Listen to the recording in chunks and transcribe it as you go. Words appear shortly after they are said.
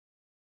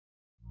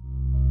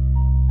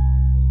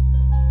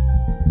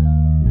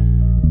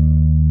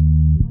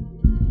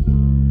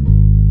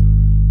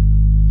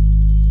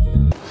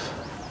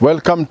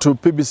Welcome to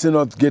PBC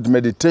Northgate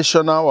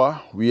Meditation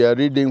Hour. We are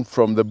reading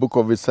from the book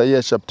of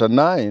Isaiah chapter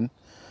 9,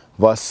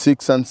 verse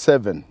 6 and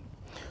 7.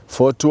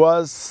 For to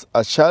us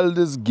a child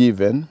is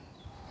given,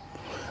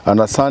 and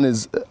a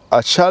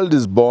child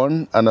is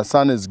born, and a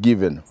son is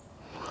given.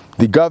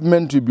 The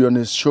government will be on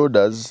his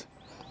shoulders.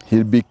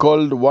 He'll be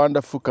called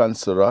Wonderful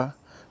Counselor,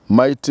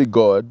 Mighty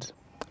God,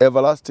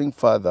 Everlasting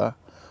Father,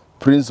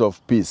 Prince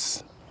of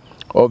Peace.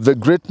 Of the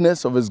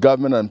greatness of his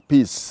government and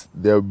peace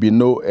there will be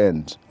no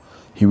end.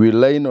 He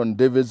will reign on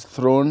David's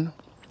throne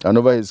and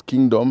over his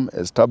kingdom,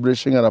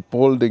 establishing and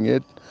upholding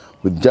it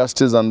with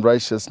justice and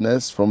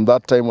righteousness from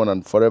that time on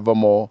and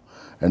forevermore.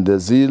 And the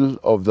zeal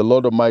of the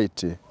Lord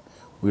Almighty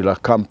will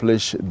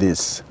accomplish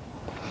this.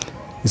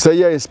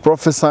 Isaiah is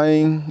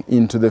prophesying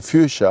into the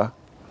future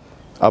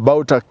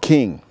about a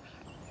king.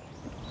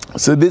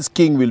 So this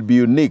king will be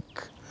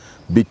unique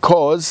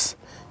because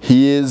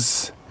he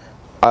is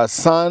a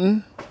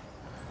son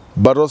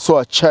but also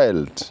a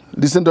child.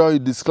 Listen to how he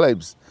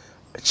describes.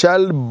 A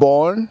child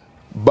born,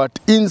 but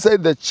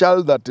inside the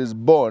child that is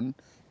born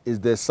is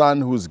the son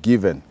who's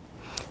given.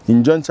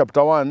 In John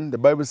chapter 1, the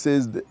Bible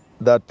says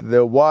that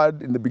the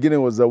Word, in the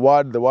beginning was the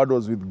Word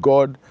was with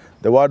God,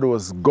 the Word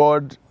was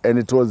God, and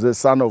it was the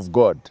Son of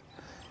God.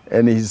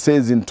 And he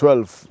says in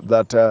 12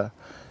 that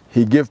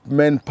he gave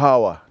men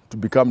power to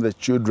become the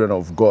children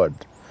of God,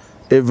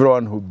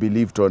 everyone who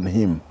believed on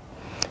him.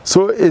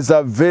 So it's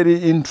a very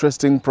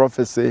interesting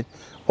prophecy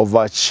of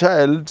a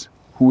child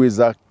who is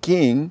a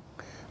king.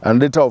 And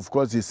later, of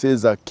course, he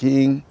says a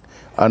king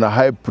and a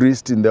high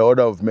priest in the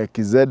order of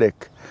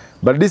Melchizedek.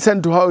 But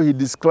listen to how he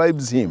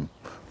describes him,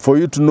 for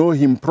you to know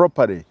him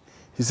properly.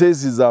 He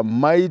says he's a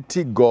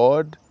mighty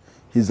God,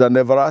 he's an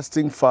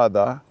everlasting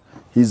Father,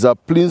 he's a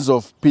Prince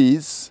of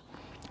Peace,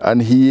 and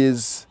he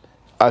is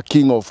a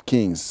King of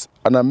Kings.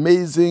 An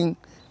amazing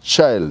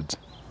child,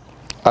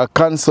 a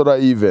counselor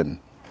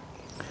even.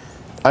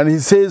 And he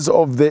says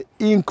of the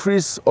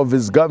increase of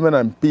his government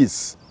and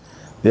peace,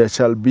 there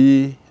shall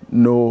be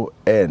no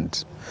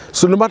end.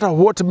 So no matter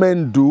what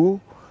men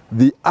do,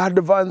 the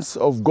advance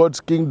of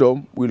God's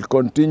kingdom will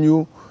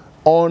continue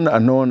on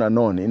and on and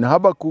on. In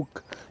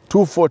Habakkuk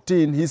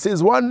 2:14, he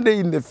says one day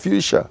in the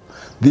future,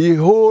 the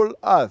whole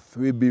earth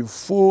will be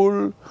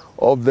full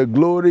of the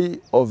glory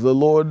of the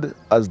Lord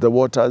as the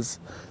waters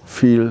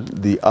fill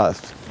the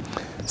earth.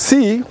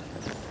 See,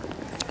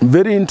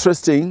 very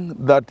interesting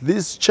that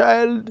this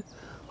child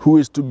who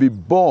is to be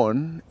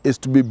born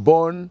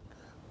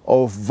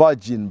of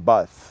virgin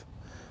birth.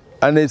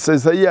 And it's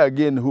Isaiah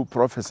again who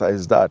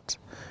prophesies that.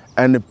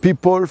 And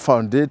people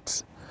found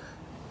it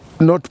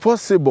not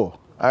possible.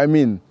 I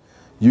mean,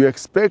 you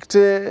expect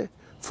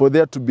for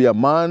there to be a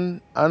man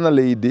and a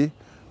lady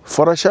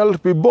for a child to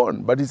be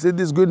born. But he said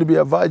it's going to be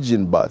a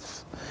virgin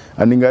birth.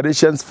 And in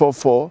Galatians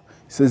 4:4,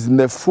 he says, in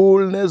the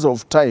fullness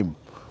of time,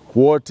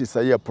 what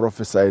Isaiah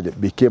prophesied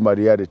became a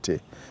reality.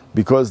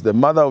 Because the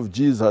mother of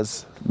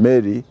Jesus,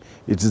 Mary,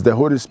 it is the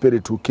Holy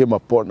Spirit who came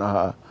upon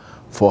her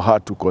for her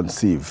to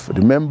conceive.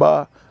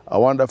 Remember, a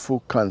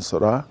wonderful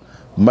counselor,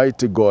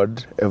 mighty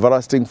God,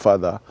 everlasting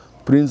Father,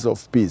 Prince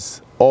of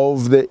Peace.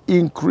 Of the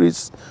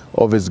increase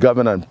of his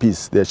government and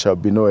peace, there shall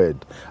be no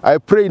end. I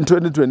pray in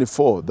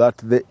 2024 that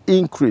the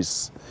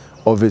increase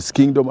of his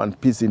kingdom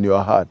and peace in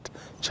your heart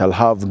shall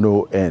have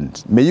no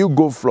end. May you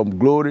go from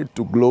glory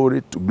to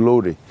glory to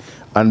glory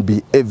and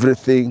be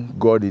everything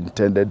God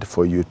intended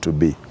for you to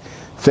be.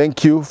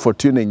 Thank you for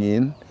tuning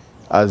in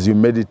as you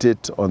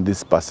meditate on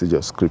this passage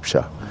of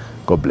Scripture.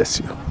 God bless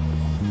you.